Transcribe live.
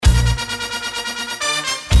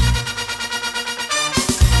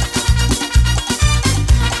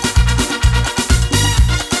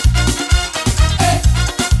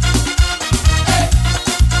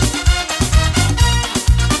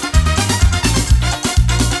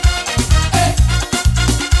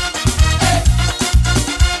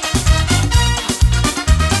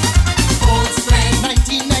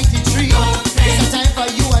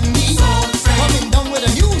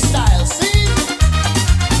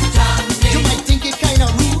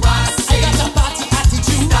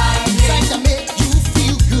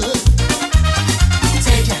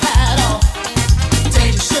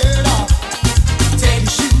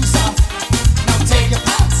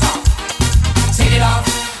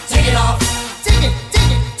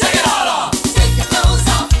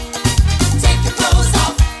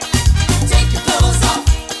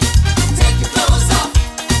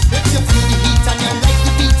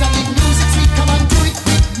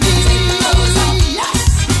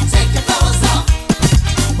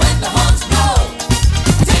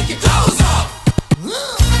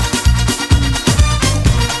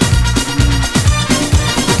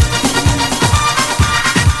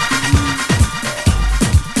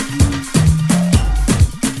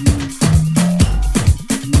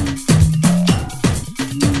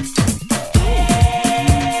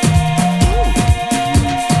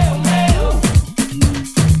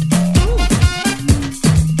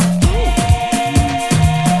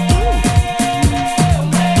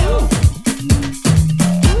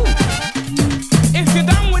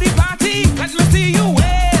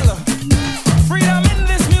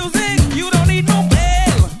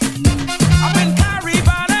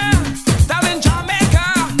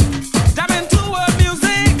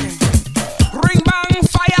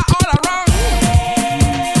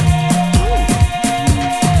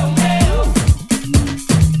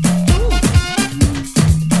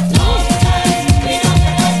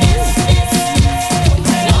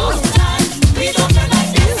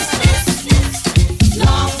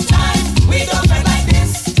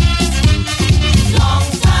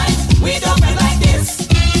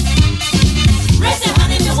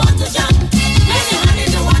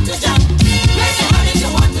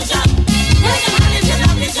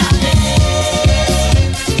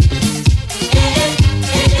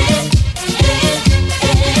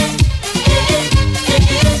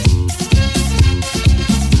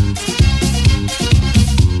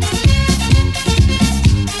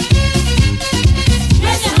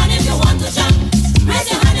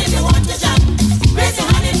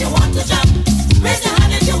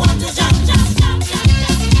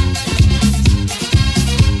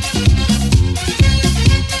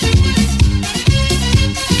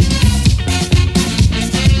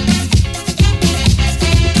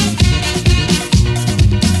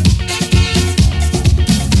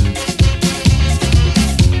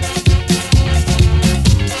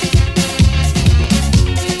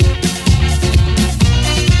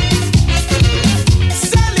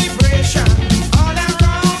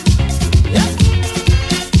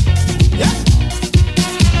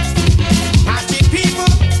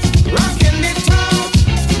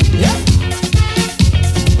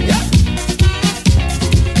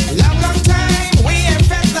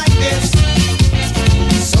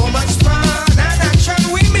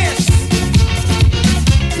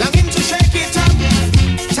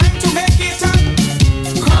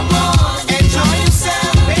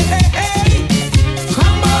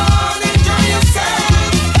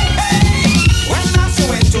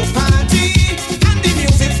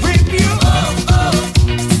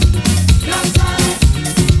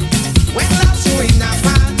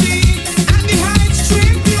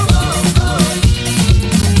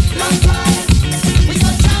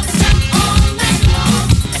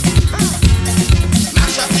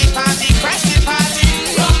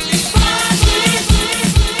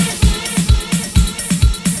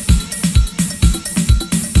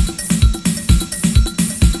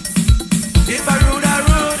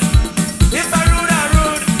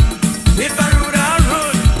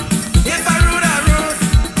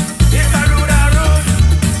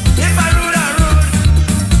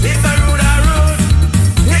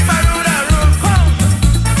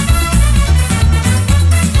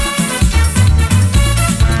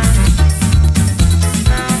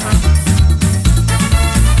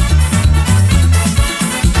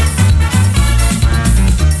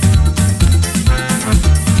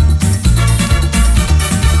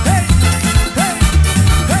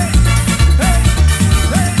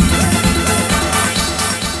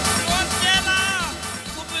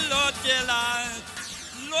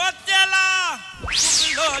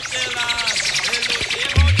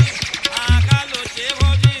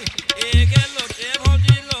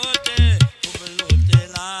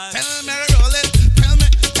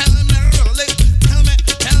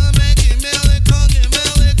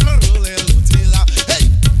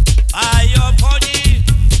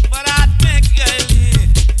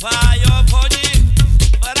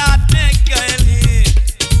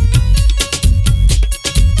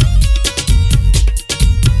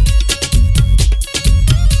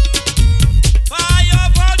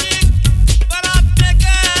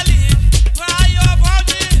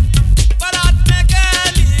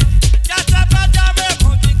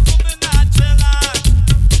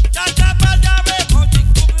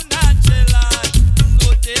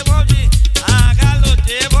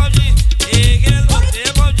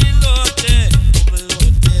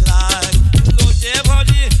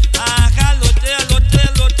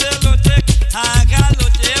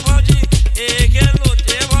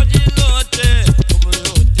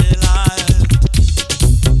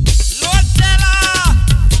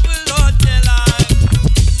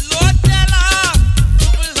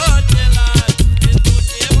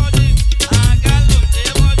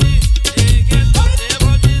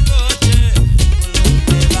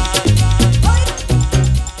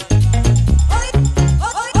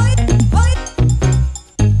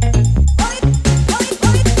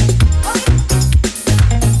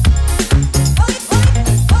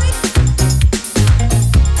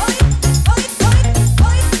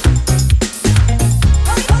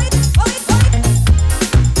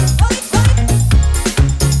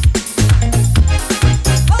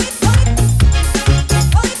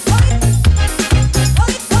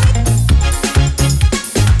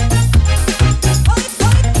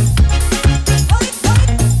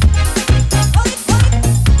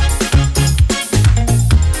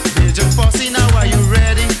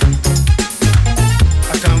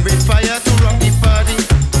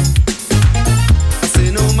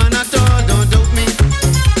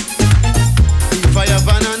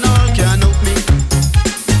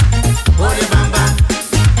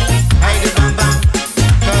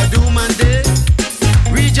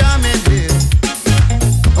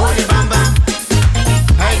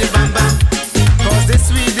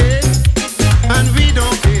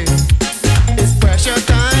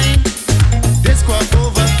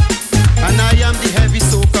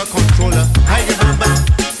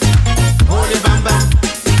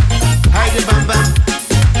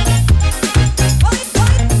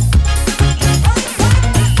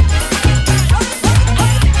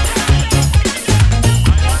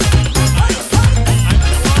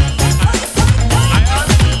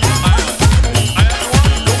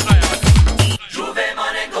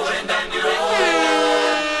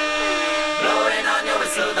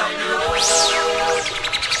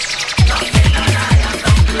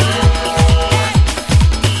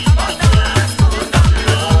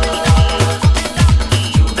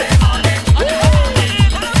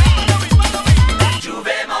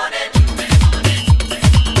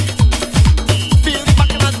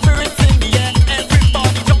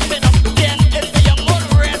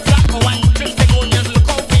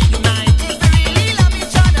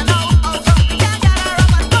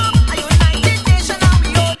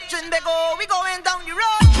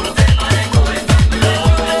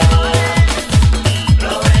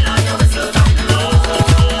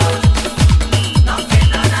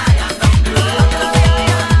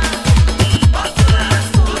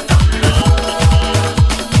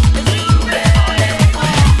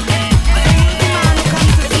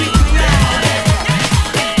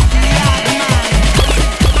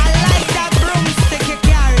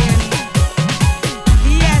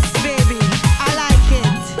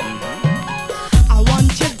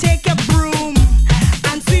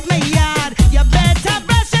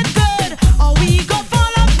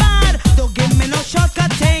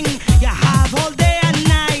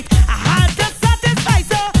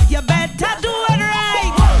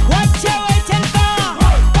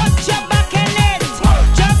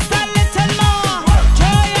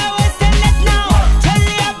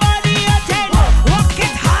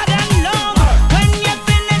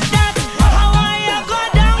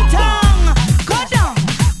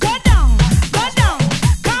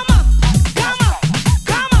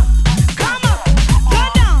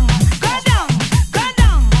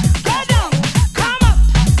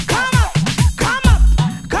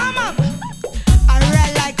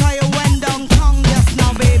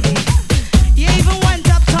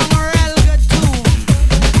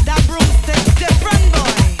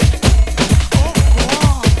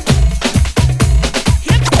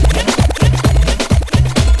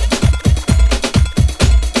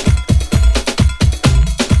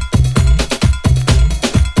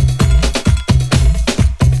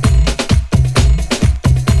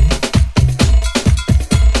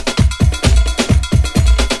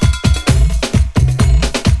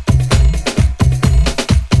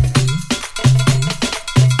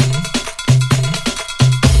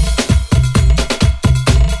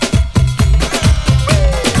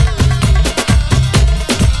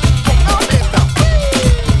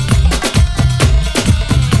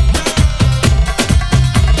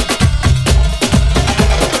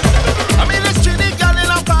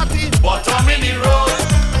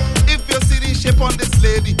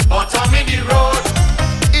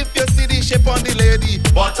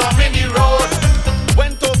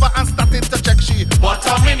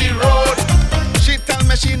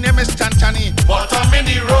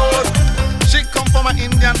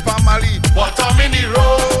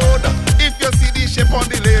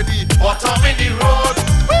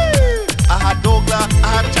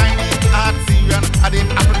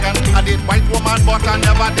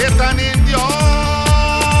it's an Indian.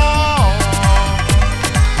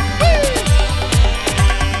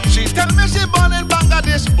 She tell me she born in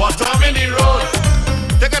Bangladesh, bottom in the road.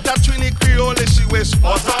 Take a Trini Creole, she wish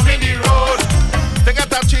bottom in the road. Take a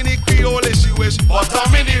Trini Creole, she wish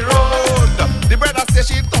bottom in the road. The brother say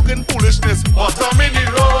she talking foolishness, bottom in the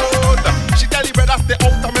road. She tell the brother stay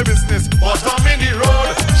out of my business, bottom in the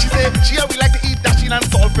road. She say she we like to eat dashing and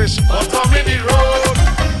saltfish, bottom in the road.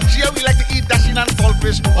 She we like to eat dashing and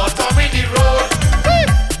saltfish, bottom in the road.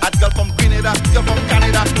 A girl from Grenada, girl from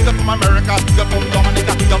Canada, girl from America, girl from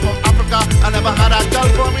Dominica, girl from Africa. I never had a girl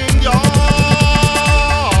from India.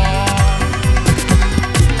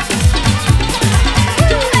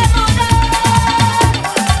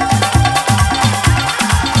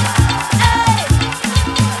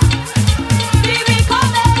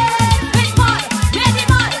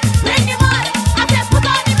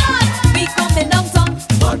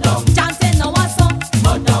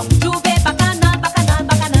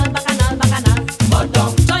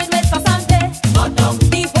 Join with Pasante,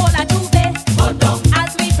 the whole of Juve.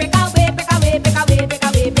 As we break away,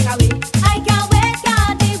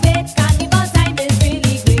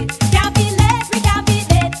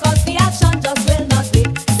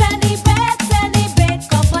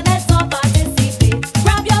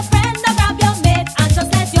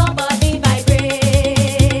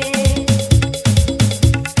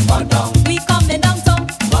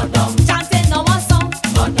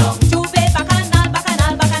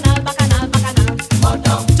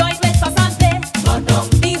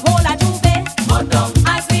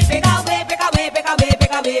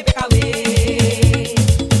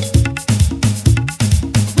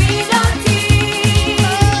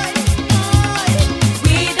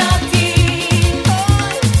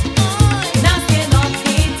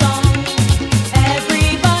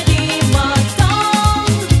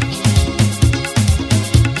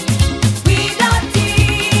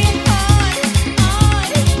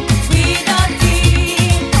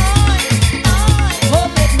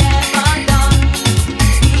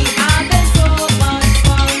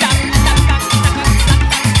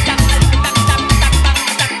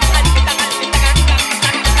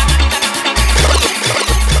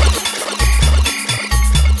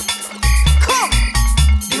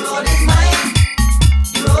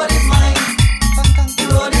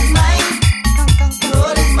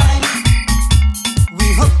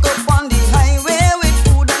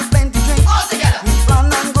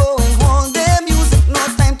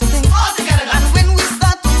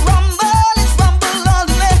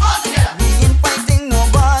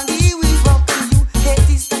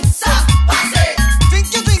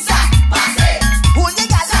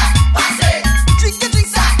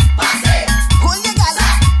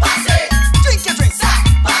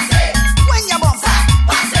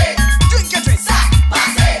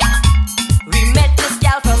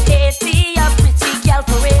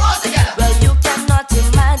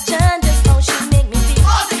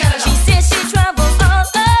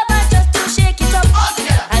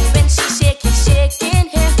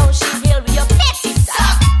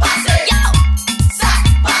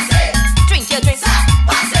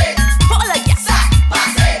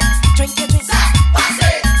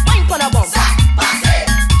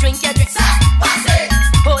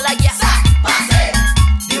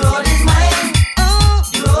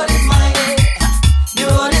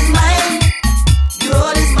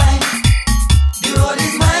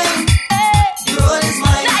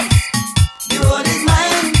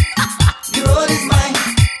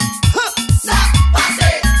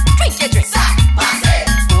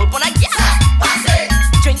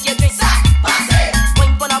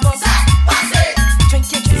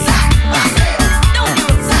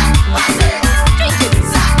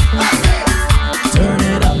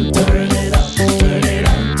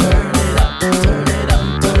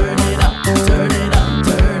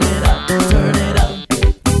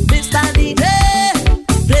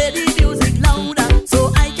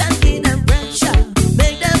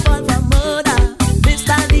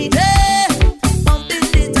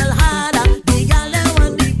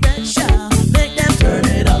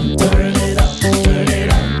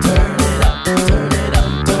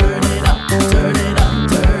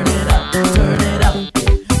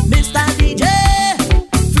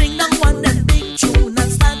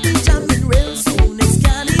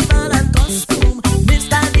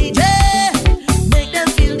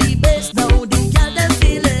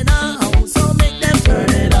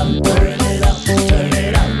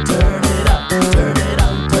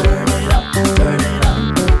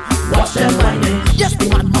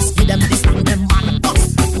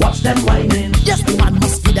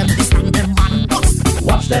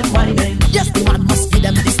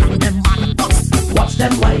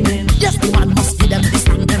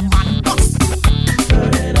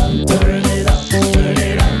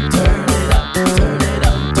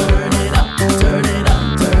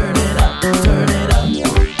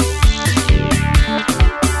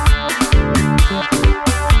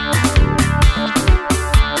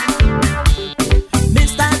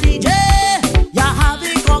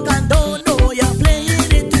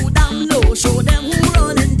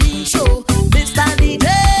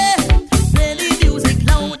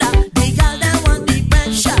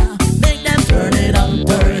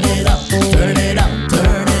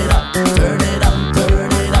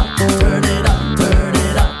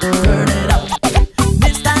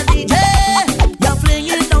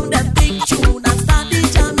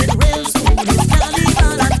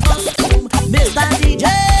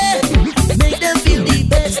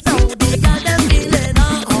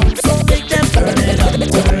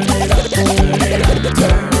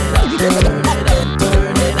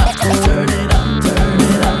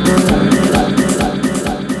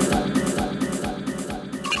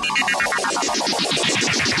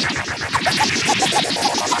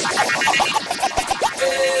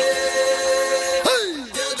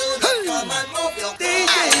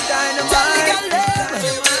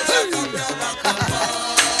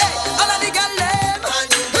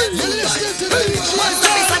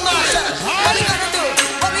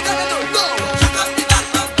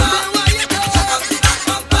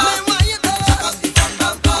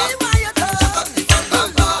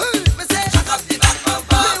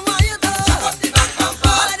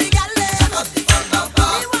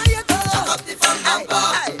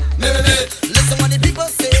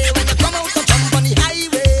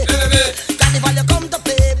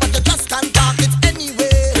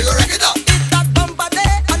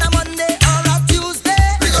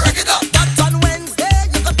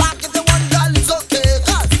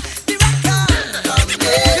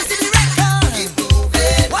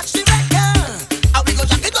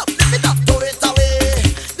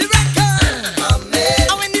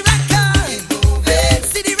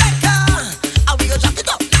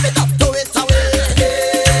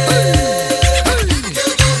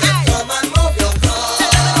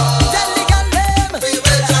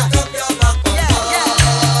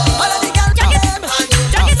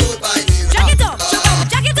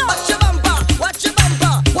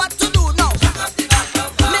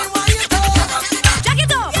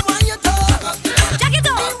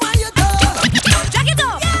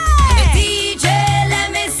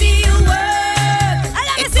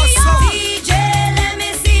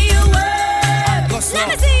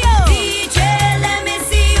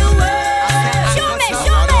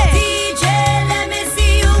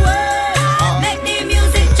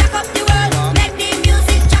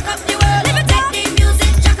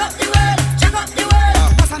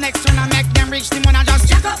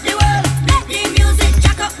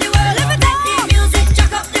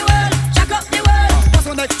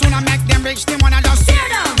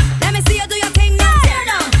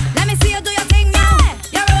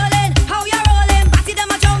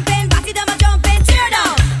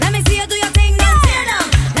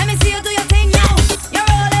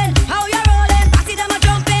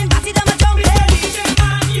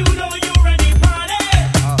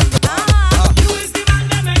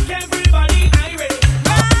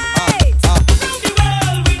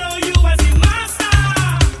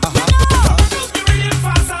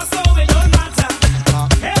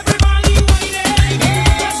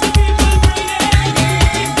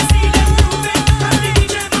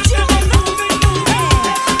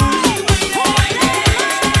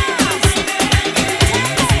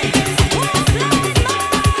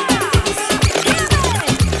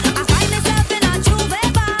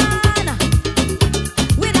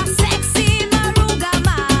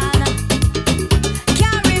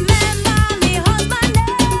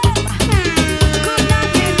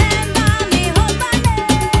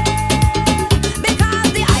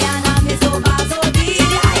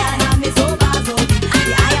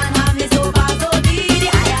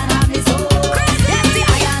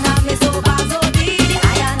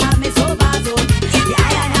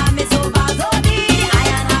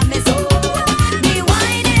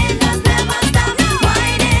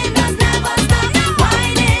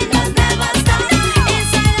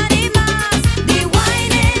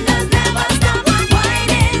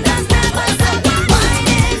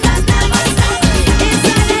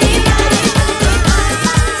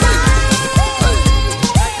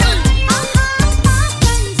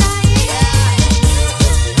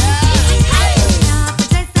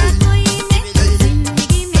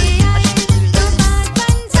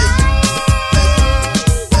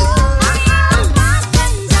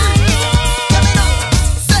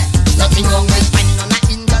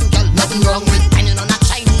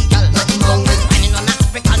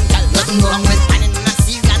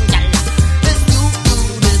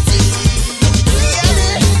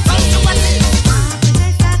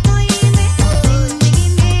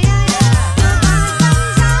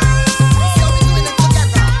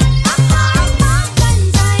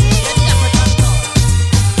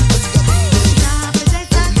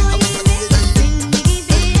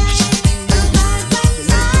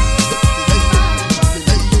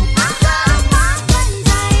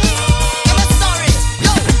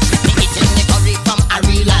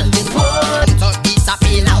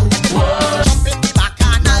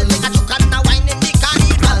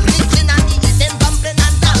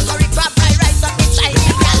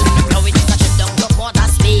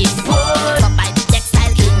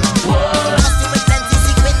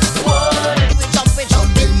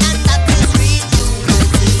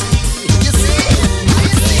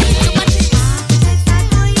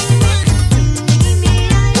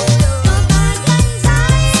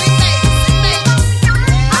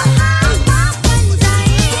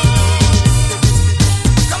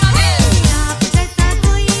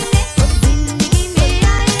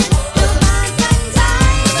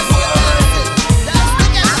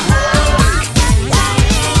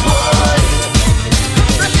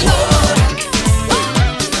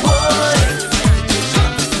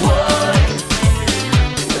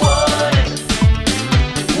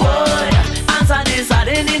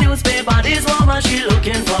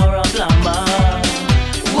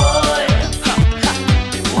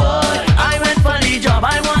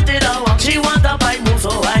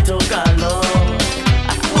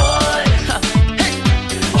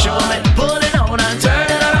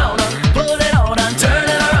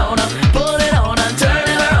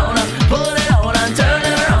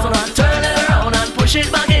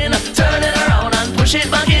 push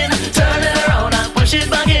it back in. Turn it around and push it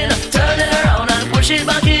back in. Turn it around and push it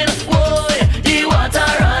back in. Boy, the water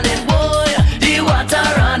running. Boy, the water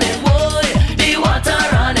running. Boy, the water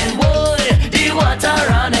running. Boy, the water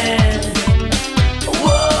running.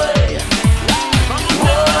 Boy,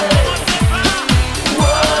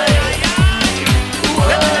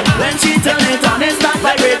 when she turn it on, it's not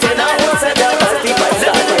vibrating. I won't say the party might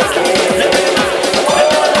start breaking.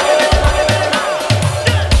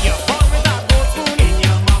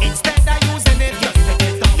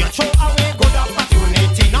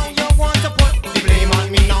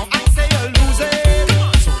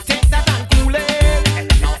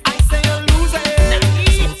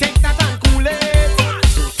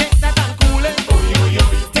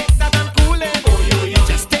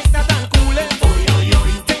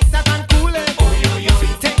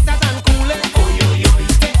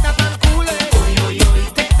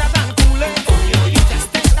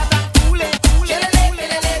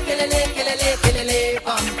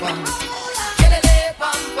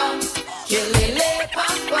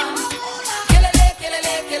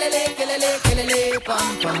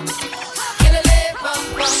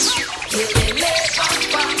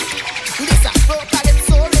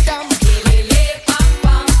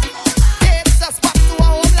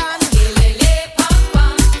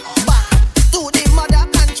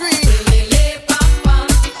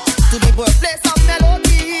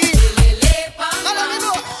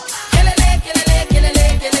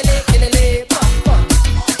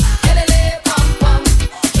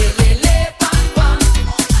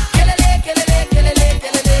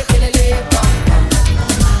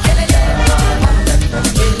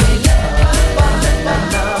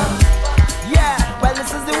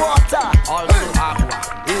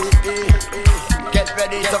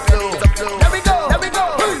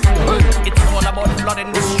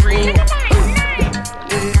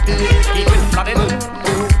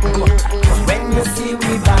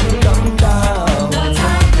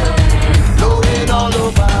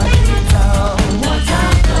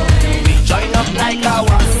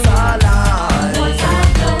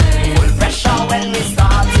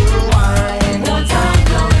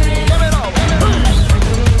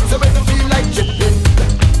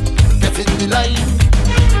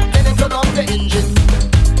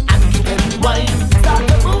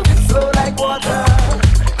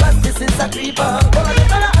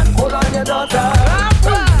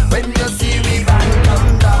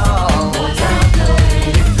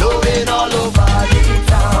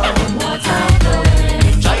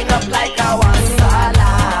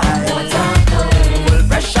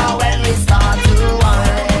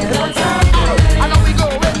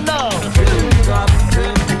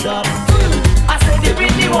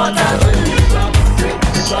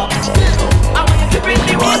 I want you to bring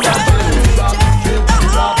the water.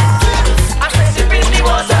 I said to bring the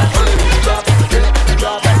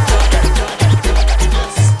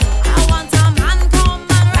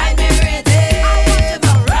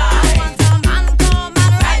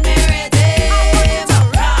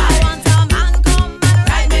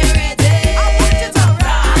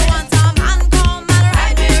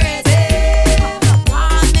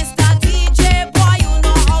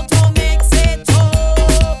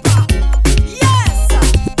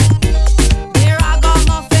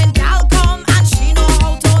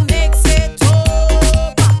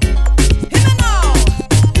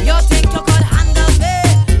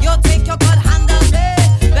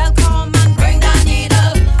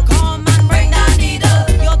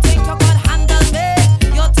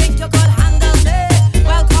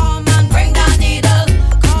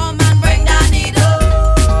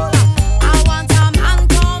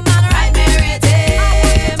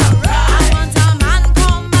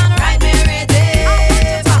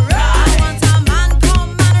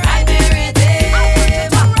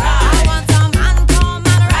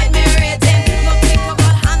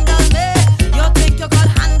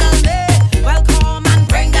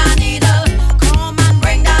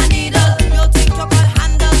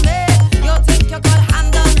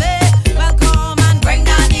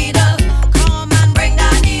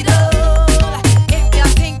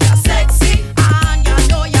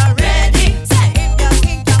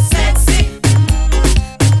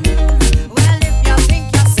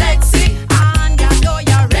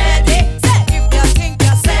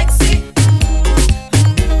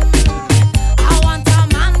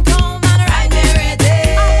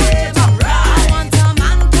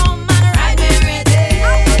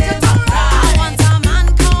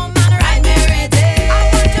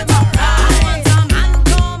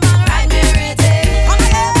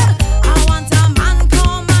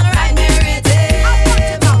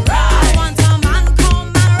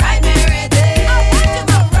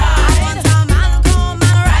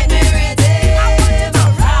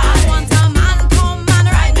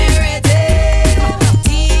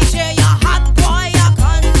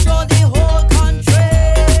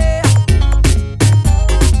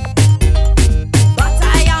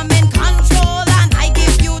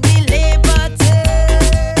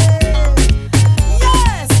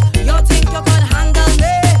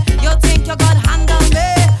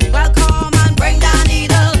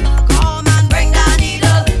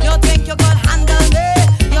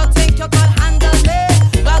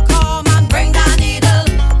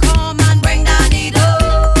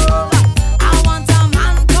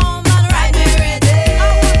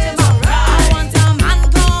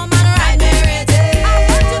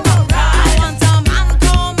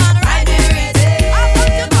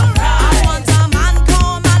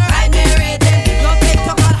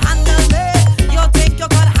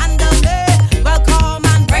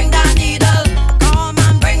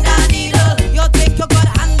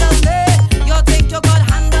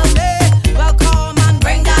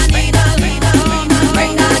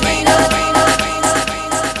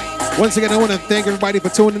Once again, I want to thank everybody for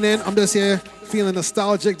tuning in. I'm just here feeling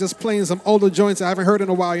nostalgic, just playing some older joints I haven't heard in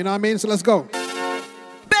a while, you know what I mean? So let's go.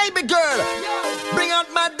 Baby girl, bring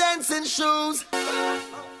out my dancing shoes.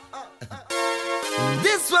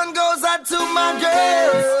 This one goes out to my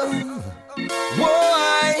girl.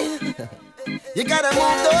 Boy, you gotta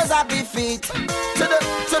move those happy feet to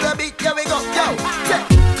the beat. Here we go, yo. Say,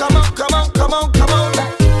 come on, come on, come on, come on.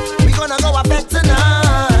 We gonna go a bed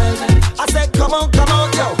tonight. I said, come on,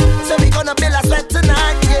 yo. Say we gonna build a sweat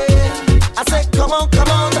tonight, yeah. I said, come on,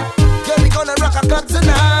 yeah, we gonna rock a club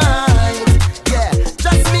tonight, yeah.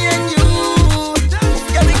 Just me and you.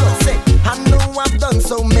 Here we go. Say, I know I've done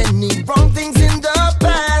so many wrong things in the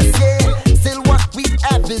past, yeah. Still, what we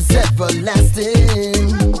have is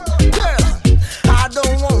everlasting. Girl, I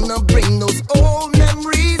don't wanna bring those old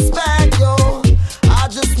memories back, yo. I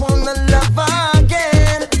just wanna love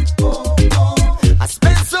again. I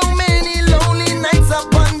spent so many lonely nights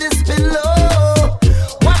up on this pillow,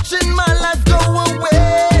 watching my life go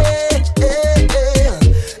away.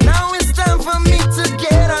 Now it's time for me to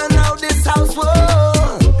get on out this house,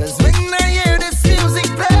 whoa. Cause when I hear this music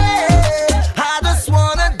play, I just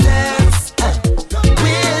wanna dance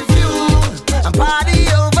with you and party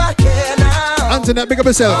over here now. Antoinette, big up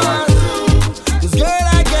yourself. Cause girl,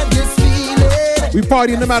 I get this feeling. We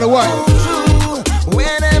party no matter what.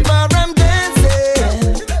 Whenever I'm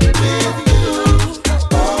dancing with you,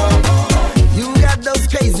 you got those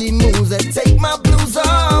crazy moves that take my blues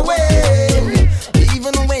away.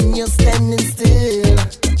 Even when you're standing still,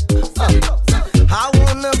 I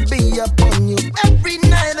wanna be up on you every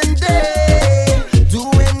night and day. Do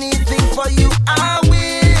anything for you, I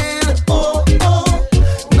will.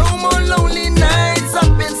 No more lonely nights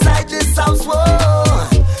up inside this house, whoa.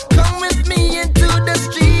 Come with me into the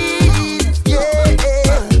street,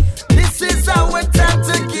 yeah. This is our time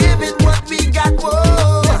to give it what we got,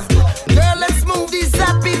 whoa. Girl, let's move these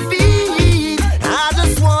happy feet. I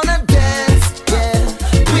just wanna dance, yeah,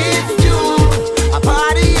 with you. A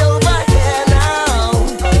party over here now.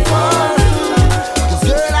 Cause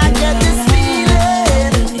girl, I get this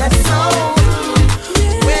feeling that's so.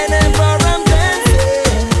 Whenever I'm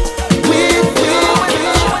dancing with you.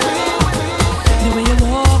 The way you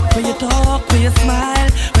walk, way you talk, way you smile.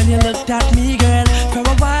 When you looked at me, girl, for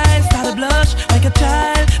a while started blush like a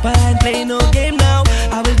child. But I ain't playing no game now.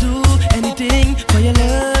 I will do anything for your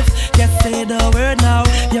love. Just say the word now.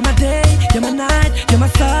 You're my day, you're my night, you're my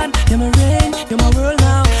sun, you're my rain, you're my world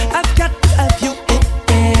now. I've got to have you,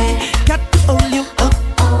 got to hold you,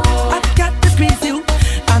 I've got to squeeze you.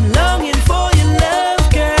 I'm longing for your love,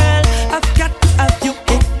 girl. I've got to have you,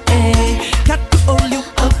 got to hold you,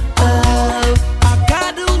 I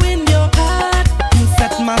got to win your heart. You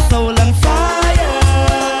set my soul on fire.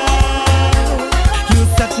 You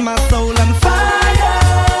set my soul on fire.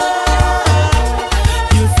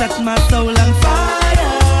 You set my soul on fire.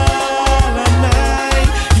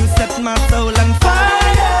 You set my soul on fire.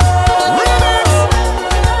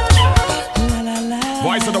 La, la, la.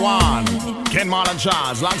 Voice of the one, Ken Marlon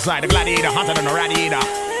Charles, alongside the gladiator, hotter than a radiator.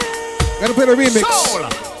 Gotta play the remix. Soul, on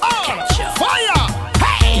fire,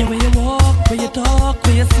 hey! The way you walk, way you talk,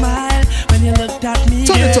 way you smile. When you looked at me,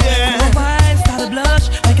 Turn it girl, up. for a while started blush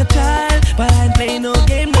like a child. But I ain't playing no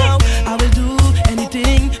game now. I will do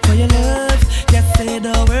anything for your love. Just say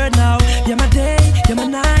the word now. You're my day, you're my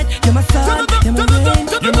night, you're my sun, you're my rain,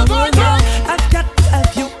 you're my world now. I've got to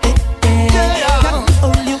have you, got to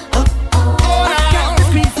hold you, I've got to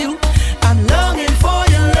squeeze you. I'm longing for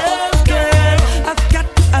your love, girl. I've got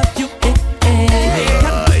to have you,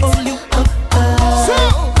 got to hold you,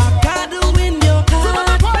 I got to win your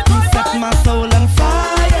heart. You set my soul on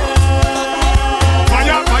fire.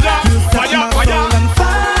 Fire, fire, You set fire, my fire, soul on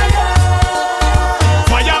fire.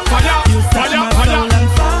 fire, fire, You set fire, my fire, soul on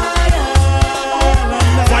fire.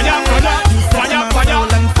 fire, fire, You set fire, my fire.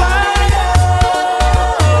 soul on fire.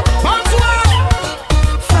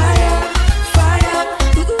 Fire, fire,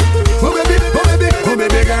 Oh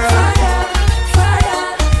baby girl. fire, fire,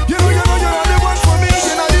 You know you're the one for me,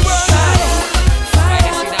 you know the one.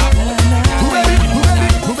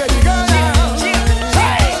 Oh baby girl.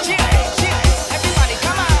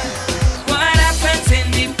 What happens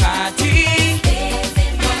in the party?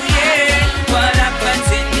 Oh yeah, what happens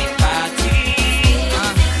in the party?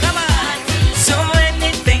 Come on. So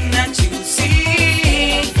anything that you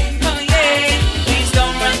see, oh yeah, please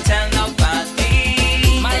don't run tell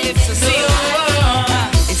nobody. My lips are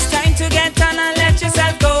sealed. It's time to get on and let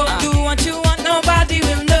yourself go. Do what you want, nobody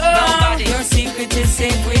will know. Your secret is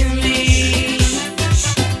safe with me.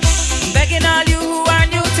 Begging all you who are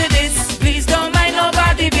new to this, please don't mind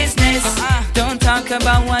nobody business. Don't talk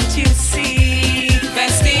about what you see.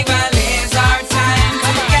 Festivale.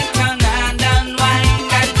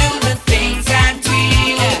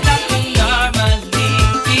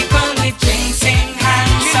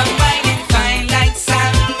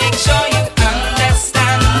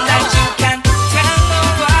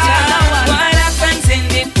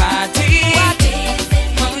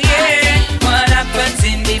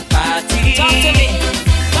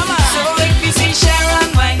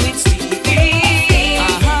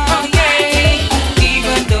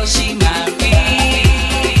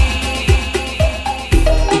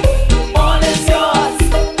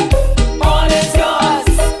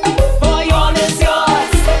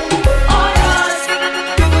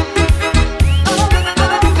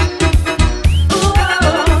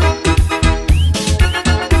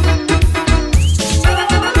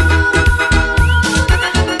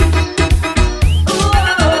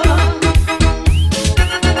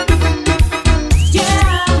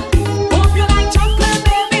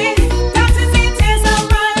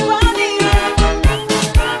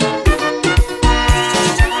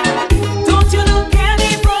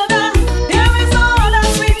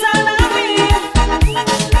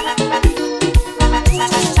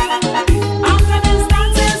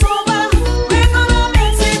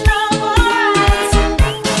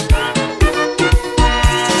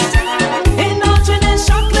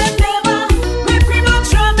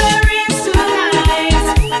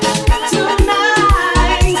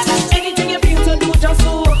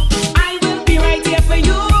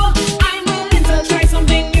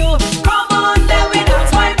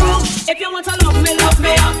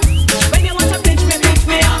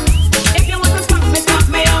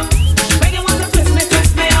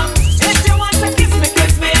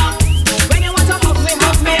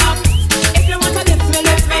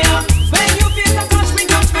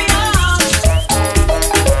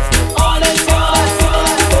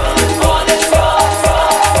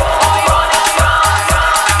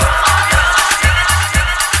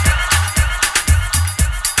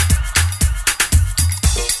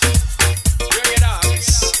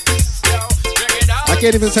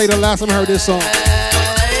 can't even tell you the last time I heard this song.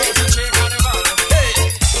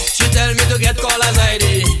 She tell me to get callers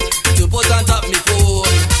ID to put on top me phone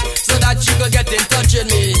so that she could get in touch with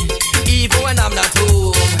me even when I'm not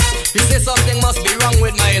home. She say something must be wrong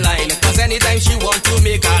with my line, cause anytime she want to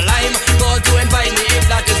make a line, call to invite me if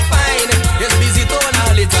that is fine. It's busy tone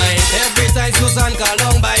all the time. Every time Susan call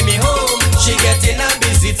long by me home, she get in a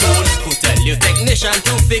busy tone. Who tell you technician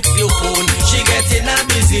to fix your phone? She get in a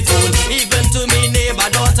busy tone. Even to me neighbor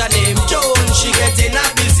daughter named Joan, she get in a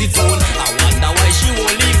busy tone. I wonder why she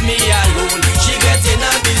won't leave me alone. She get in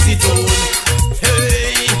a busy tone.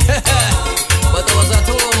 Hey, but I was at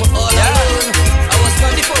home all alone. I was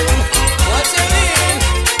on the phone. What you mean?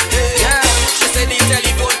 Hey, yeah. She said the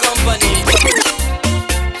telephone company.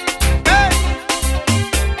 Hey.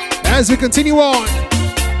 As we continue on.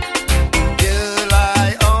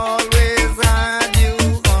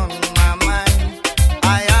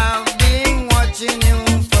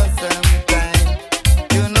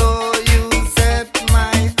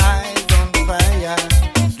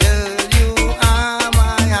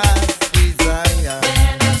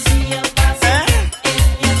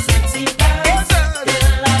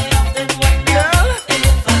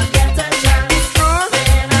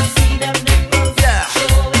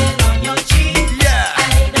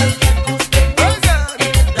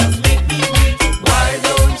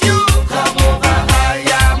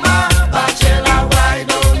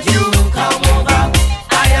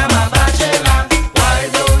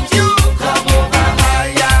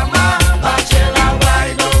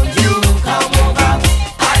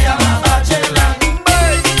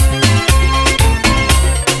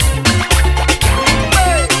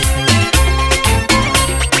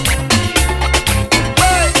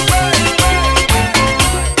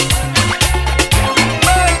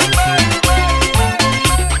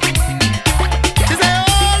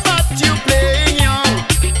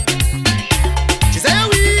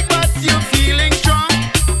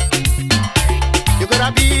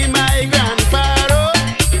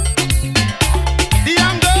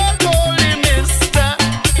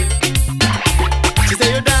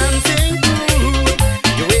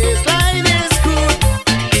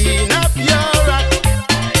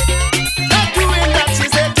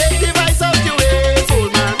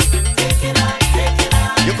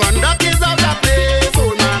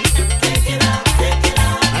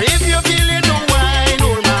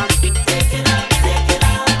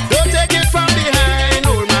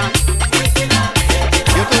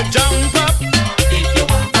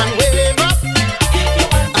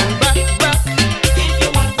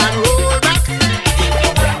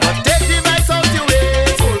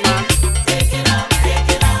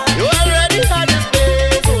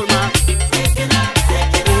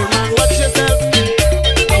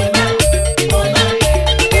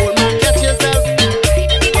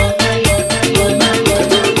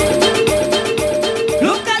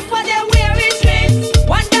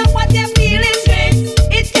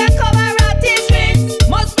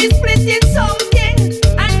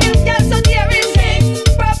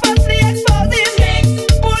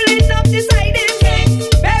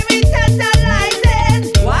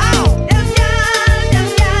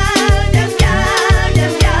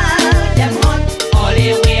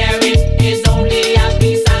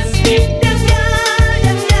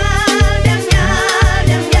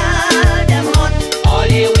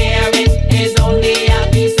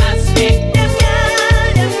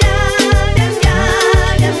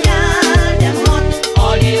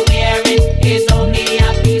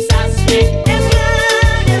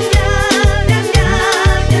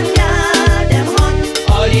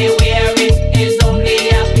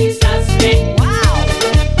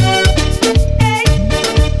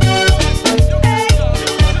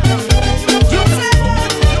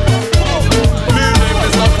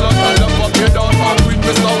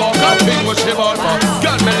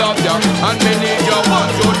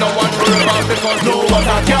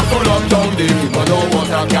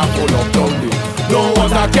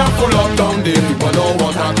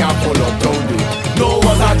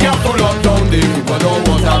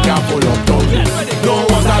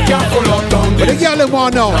 But the girl them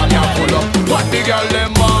want now. What the girl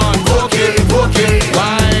them want? Bookie, bookie,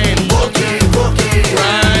 wine. Bookie, bookie,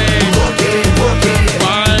 wine. Bookie, bookie,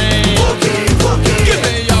 wine. Bookie, bookie, give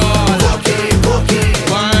me your. Bookie, bookie,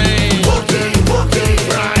 wine. Bookie, bookie,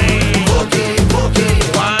 wine. Bookie, bookie,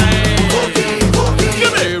 wine. Bookie, bookie,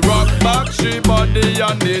 give me. Rock back, she body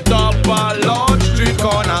on the top of Lord Street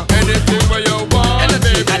corner. Anything where you want,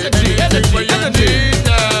 energy, energy, energy, where you need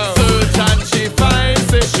now. Search and she finds,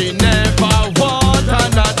 say she never want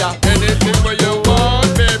another. Anything where you want,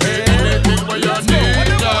 baby, anything where you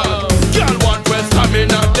need.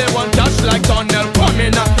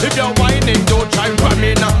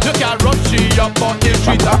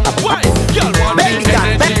 street. Why? Girl want the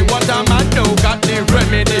energy. What a man know got the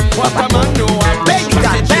remedy. What a man know have the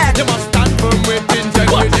strategy. You must stand firm with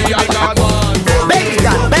integrity. I got one. Baby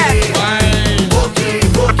got back. Wine.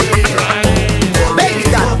 Baby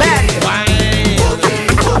got back.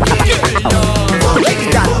 Give it up. Baby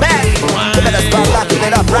got back. You better start locking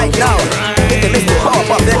it up right now. If you miss the pop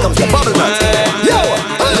up, there comes the bubble nut. Yo,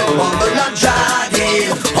 bubble nut jogging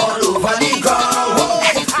all over the ground,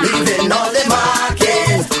 leaving all the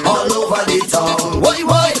markings all over the town. Boy,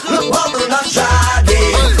 bubble nut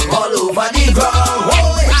jogging all over the ground,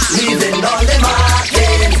 leaving all the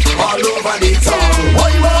markings all over the town.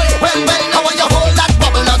 Boy, well, how want you hold that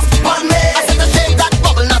bubble nut on me? I said to shake that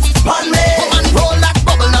bubble nut on me. Woman, roll that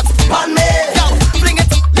bubble nut on me. Yo, fling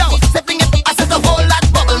it, yo, say fling it. I said to hold that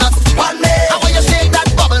bubble nut on me. How want you shake that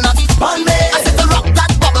bubble nut on me? I said to rock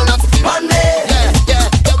that bubble nut on me. Yeah,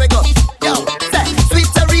 here we go. Yo, say, Sweet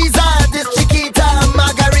Teresa, this Chiquita,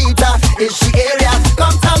 Margarita, is she area?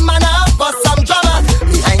 Come to man up for some drama.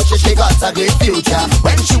 Behind she got a great future.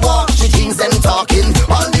 When she walk, she jeans them talking.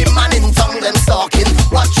 All the man in tongue them stalking.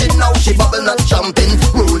 Watching now, she bubble nut jumping,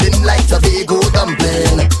 rolling like a big old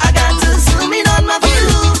dumpling. I got to zoom in on my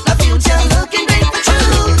view. The future looking great for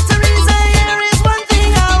true. Teresa, here is one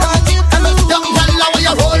thing I want you to do. Young girl, how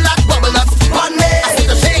you hold that bubble nut on me? I said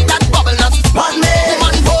to shake that bubble nut on me.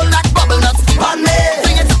 Woman, hold that bubble nut on me.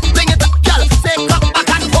 Bring it up, girl. Say come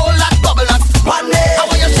back and hold that bubble nut on me.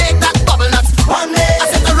 How you shake that bubble nut on me?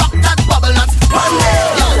 I said to rock that bubble nut on me.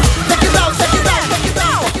 Yo, take it down, take it down, take it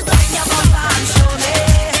down. Wind your bumper and show me.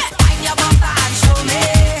 Wind your bumper and show me.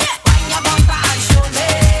 Wind your bumper and show me.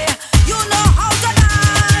 You know how to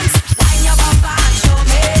dance. Wind your bumper and show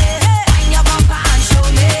me. Wind your bumper and show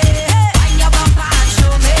me. Wind your bumper and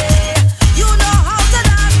show me. You know how to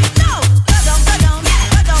dance. No, go down, go down,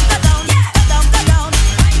 go down, go down, go down, go down.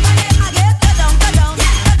 Again, go down, go down,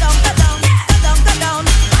 go down, go down, go down, go down.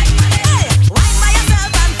 Hey, wind by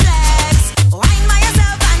yourself and flex. Wind by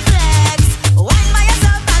yourself and flex. Wind by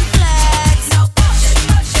yourself and flex. Now push it,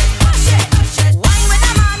 push it, push it, push it. Wind with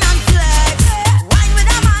a man and flex. Wind with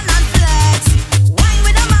a man and flex. Wind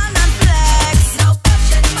with a man and flex. Now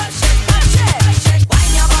push it, push it, push it, push it.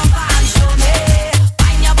 Wind your bumper and show me.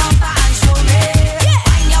 Wind your bumper and show me.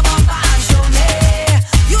 Wind your bumper and show me.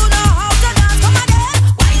 You know how to dance. Come again.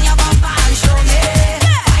 Wind your bumper and show me.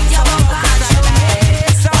 Wind your bumper and show me.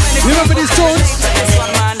 You remember these tunes? This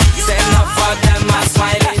one man, say enough of them a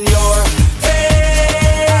smile in your face,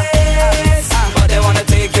 but they wanna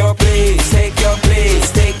take your place, take your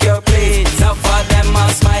place, take your place. Enough of them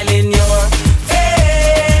a smile in your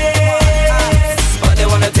face, but they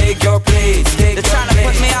wanna take your place, take your place. They're trying to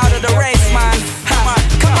put me out of the race, man.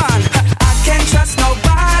 Come on, I can't trust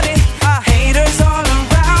nobody. Haters all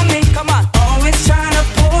around me. Come on, always trying to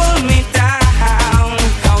pull me down,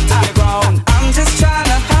 down to the ground. I'm just trying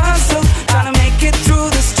to hustle, trying to make it through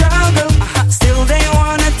the struggle. Still they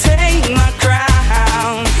wanna take my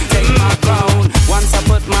crown, take my crown. Once I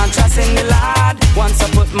put my trust in the Lord, once I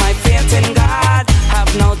put my faith in God,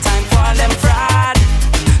 have no time for them fraud.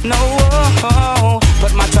 No,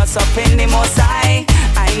 put my trust up in the Most High.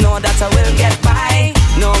 I know that I will get by,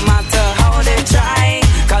 no matter how they try.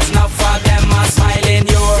 'Cause now for them are smiling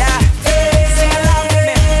your face. Sing along with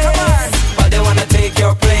me, come on. But they wanna take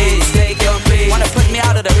your place, take your place. Wanna put me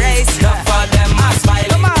out of the race. Now for them are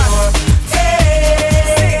smiling your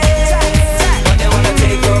face. But they wanna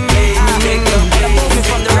take your place, take your place. Move me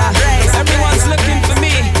from the rat race. Everyone's looking for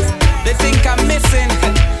me. They think I'm missing.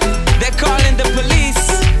 They're calling the police.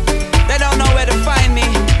 They don't know where to find me.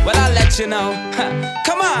 Well, I'll let you know.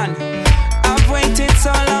 Come on. I've waited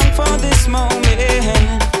so long for this moment.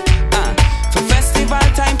 For festival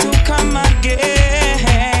time to come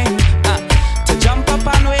again. To jump up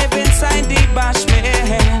and wave inside the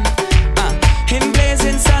bashment. In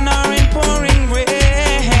blazing sun or in pouring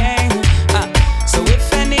rain. So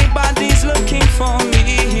if anybody's looking for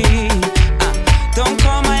me, don't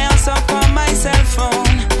call my house or call my cell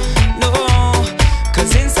phone. No,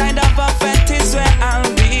 'cause inside of a vet is where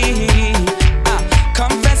I'll be.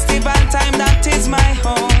 Come festival time, that is my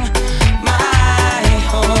home. My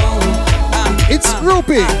home. It's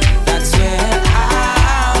Rupee. That's where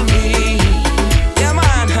I'll be. Yeah,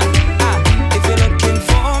 man. If you're looking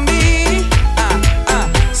for me,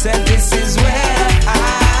 said this is where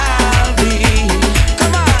I'll be.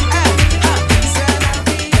 Come on, said I'll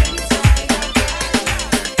be.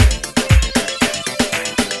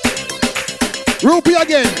 Rupee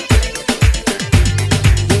again.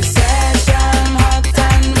 The session hot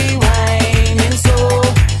and rewinding, so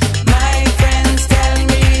my friends tell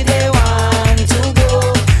me they want to go.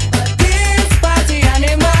 But this party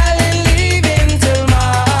animal ain't leaving till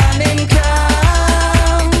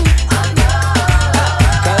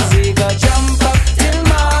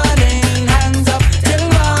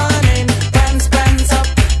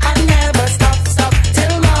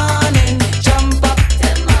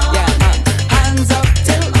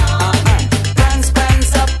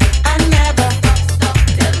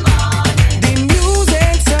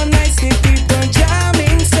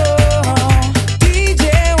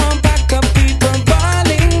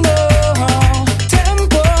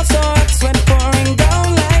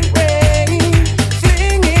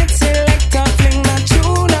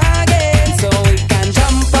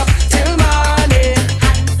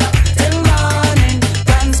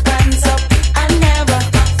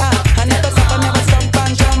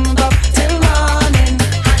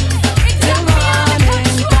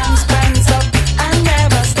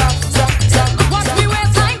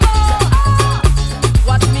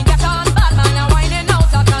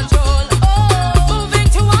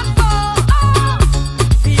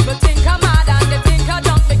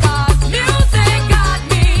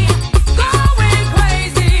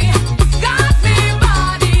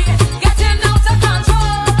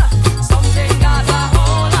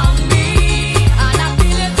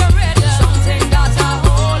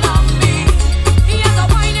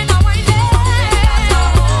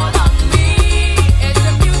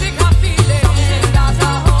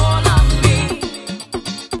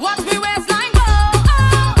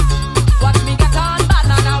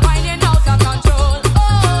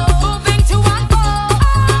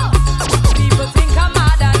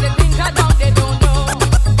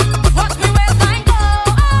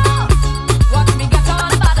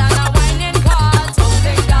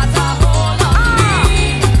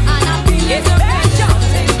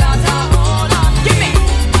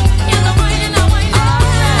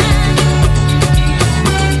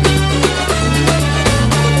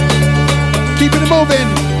moving.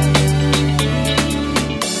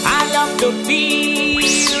 I love to feel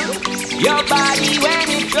your body when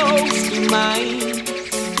it's close to mine.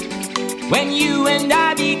 When you and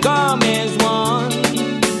I become as one,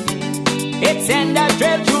 it sends a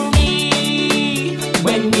thrill through me.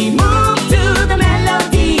 When we move to the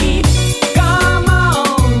melody, come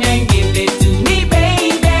on and give it to me,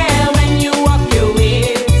 baby. When you walk your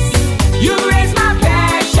ways, you raise my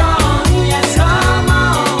passion. Yes, come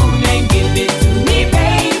on and give it to me,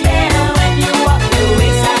 baby. When you walk your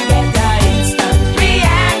ways, I get an instant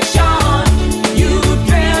reaction. You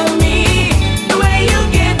thrill me the way you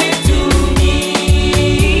give it to me.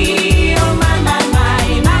 Oh my, my, my,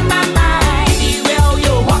 my, my, my. The way how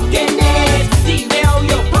you're walking it, the way how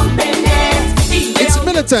you're pumping it, the way It's how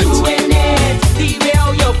militant. you're doing it, the way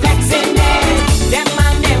how you're flexing it. Them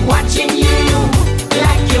man, them watching you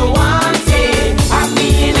like you want it. I'm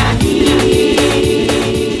being a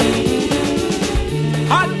heat.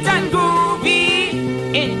 Hot and groovy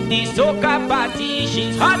in the soca party.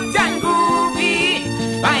 She's hot and groovy.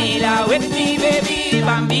 Baila with me, baby.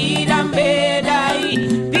 Bambi dambedai.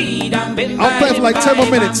 I'll play for like 10 more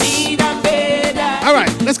minutes. All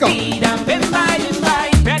right, let's go.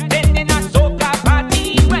 Pretending a soca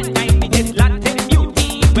party. When I meet this Latin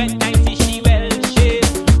beauty, when I see she well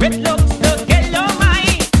shaped, with looks to hello my.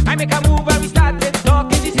 I make a move and we started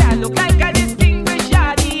talking. She said I look like a distinguished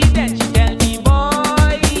yardie. Then she tell me,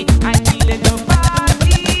 boy, I'm feeling the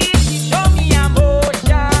party. She show me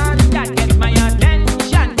emotion that gets my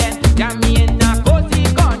attention. Then jam me in a cozy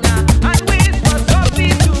corner and whisper softly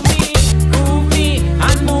to me, groove me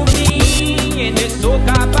and move me in this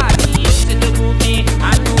soca party. She said to move me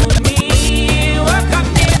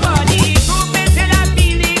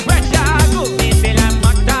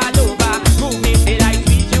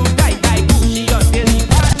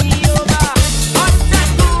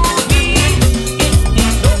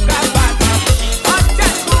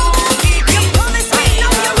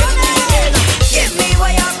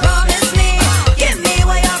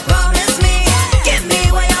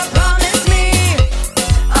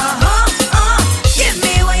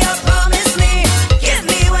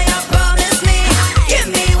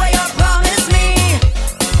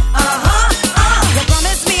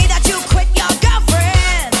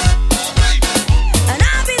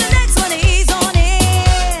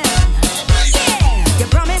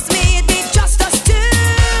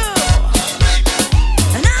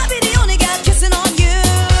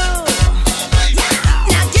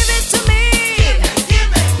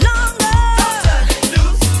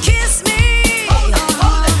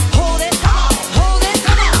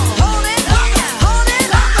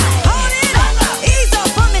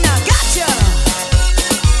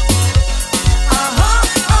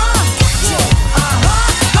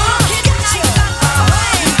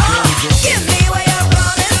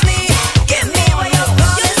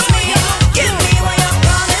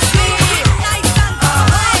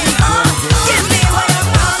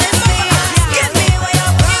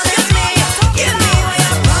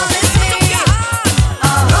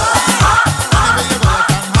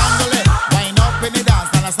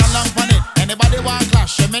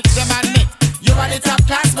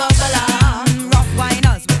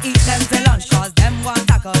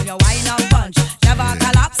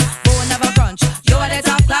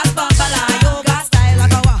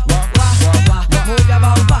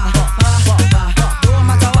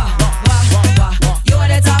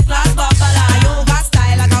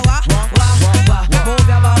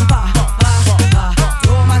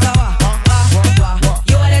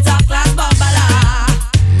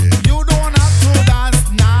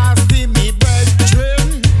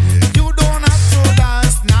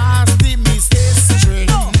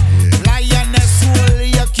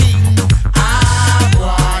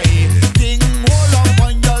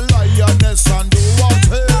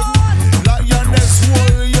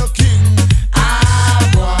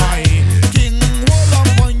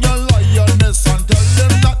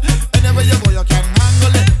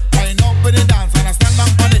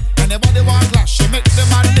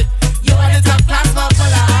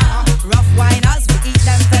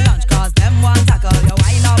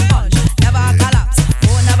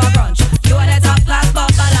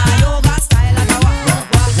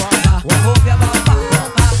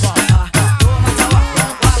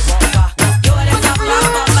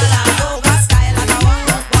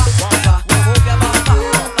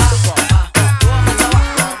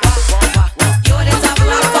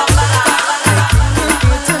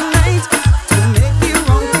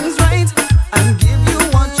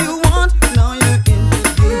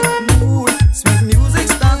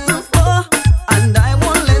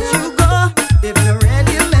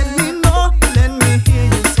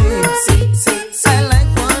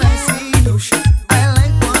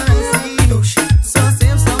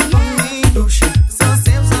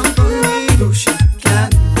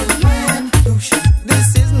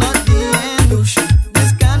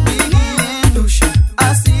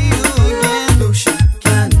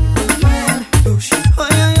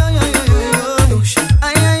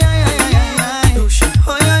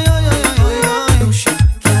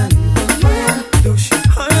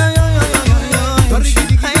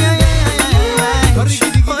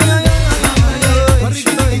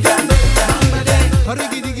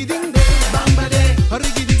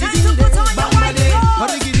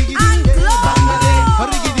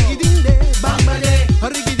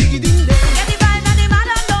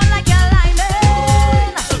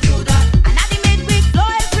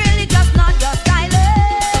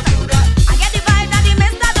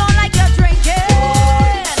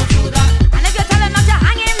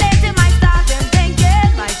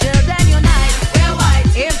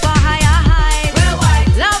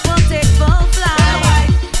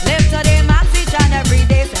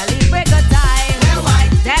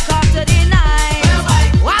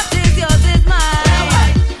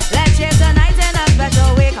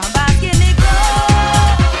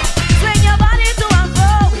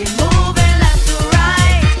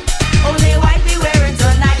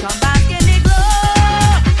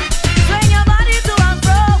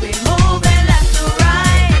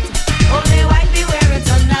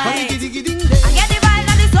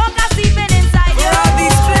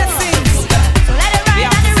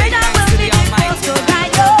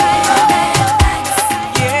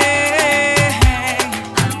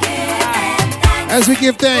As we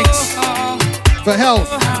give thanks for health.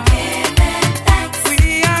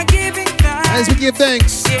 As we give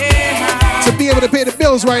thanks to be able to pay the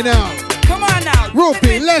bills right now. Come on now.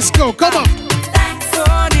 Rupee, let's go. Come on.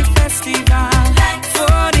 For the festival,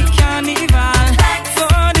 for the carnival,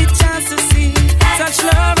 for the chance to see such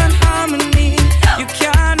love and harmony. You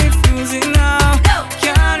can't refuse it now,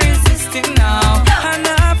 can't resist it now. I'm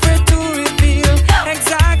not afraid to reveal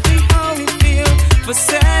exactly how we feel for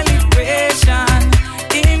celebration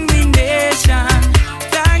in the nation.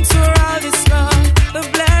 Thanks for all this love, the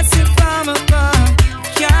blessing from above.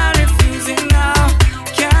 Can't refuse it now,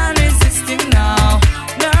 can't resist it now.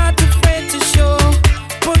 Not afraid to show.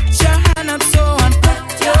 Put your hand up so and put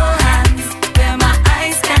your hands where my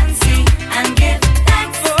eyes can see and give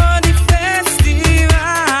thanks for the festival.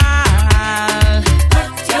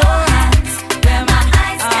 Put your hands where my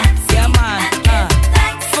eyes can see and give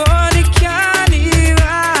thanks for the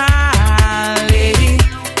carnival. Hey,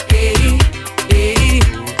 hey, hey,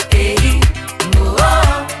 hey,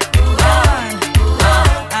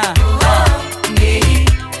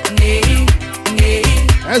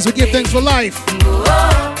 As we give thanks for life.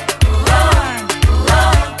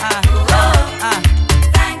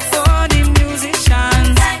 Thanks for the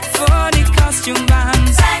musicians, for the costume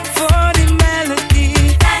bands, for the melody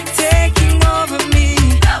taking over me.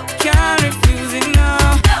 Can't refuse it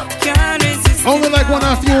now, can't resist. Only like one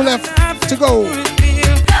half you left to go.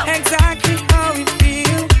 Exactly how we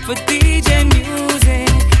feel for DJ music.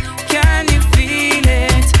 Can you feel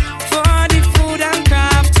it? For the food and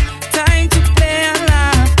craft, time to play and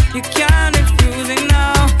laugh. You can't refuse it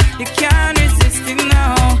now, you can't resist it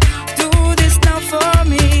now. Do this now for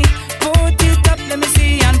me. Put it up, let me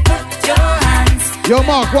see, and put your hands. Yo,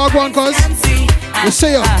 Mark, walk one, cuz. We'll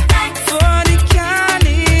see ya. For the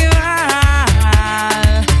carnival,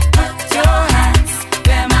 put your hands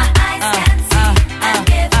where my eyes can see and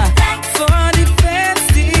give thanks for the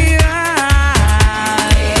festival.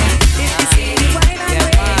 If you see the wine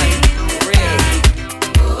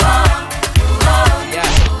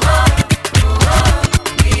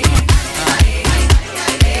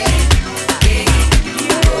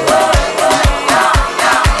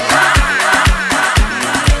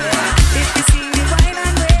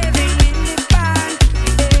and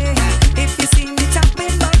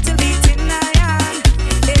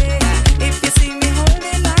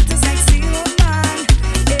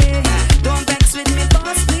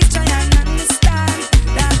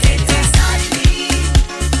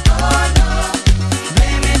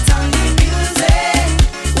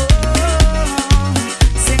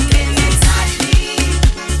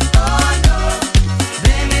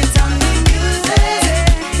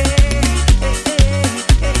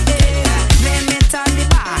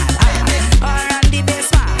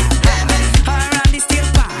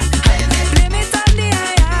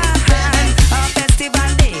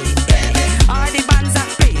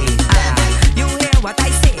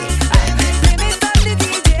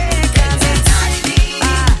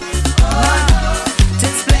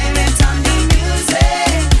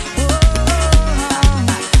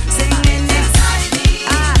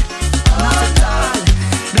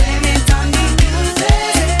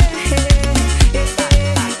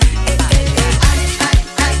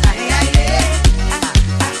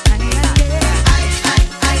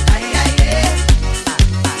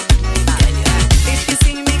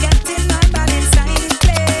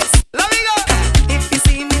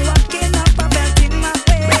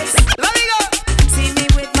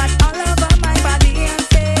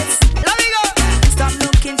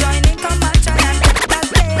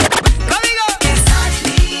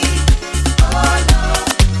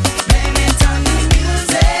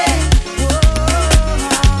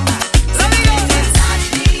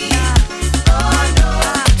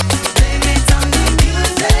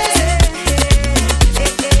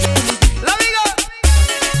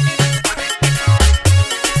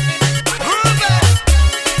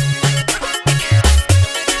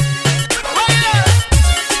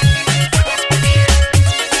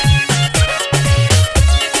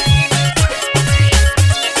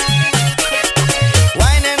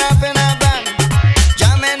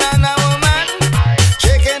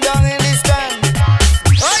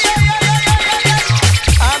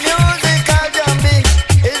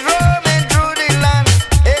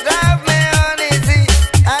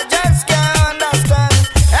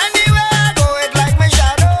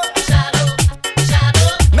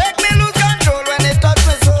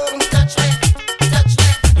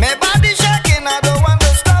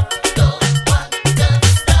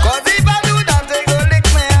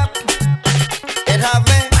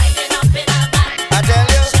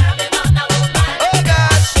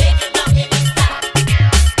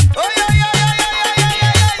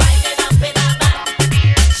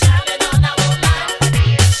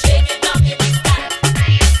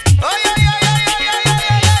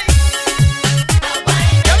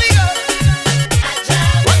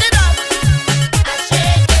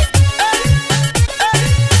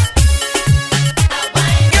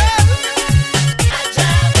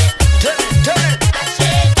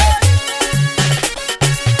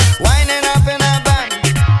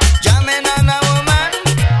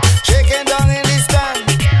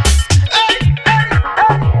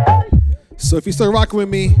you're still rocking with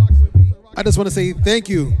me, I just want to say thank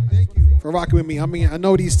you for rocking with me. I mean, I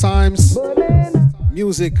know these times,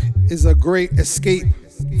 music is a great escape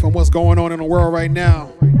from what's going on in the world right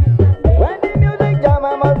now.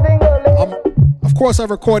 Of course, I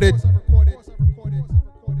recorded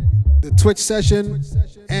the Twitch session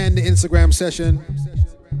and the Instagram session.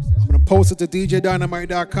 I'm going to post it to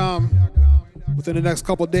djdynamite.com within the next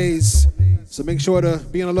couple days. So make sure to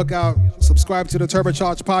be on the lookout. Subscribe to the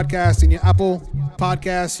Turbocharged podcast in your Apple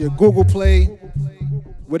Podcasts, your Google Play,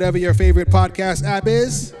 whatever your favorite podcast app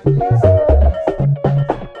is.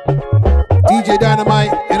 DJ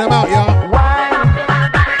Dynamite, and I'm out, y'all.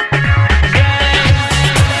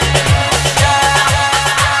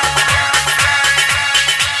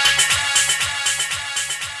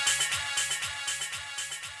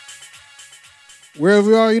 Wherever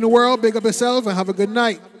you are in the world, big up yourself and have a good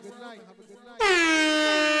night.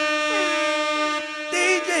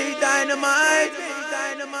 DJ Dynamite.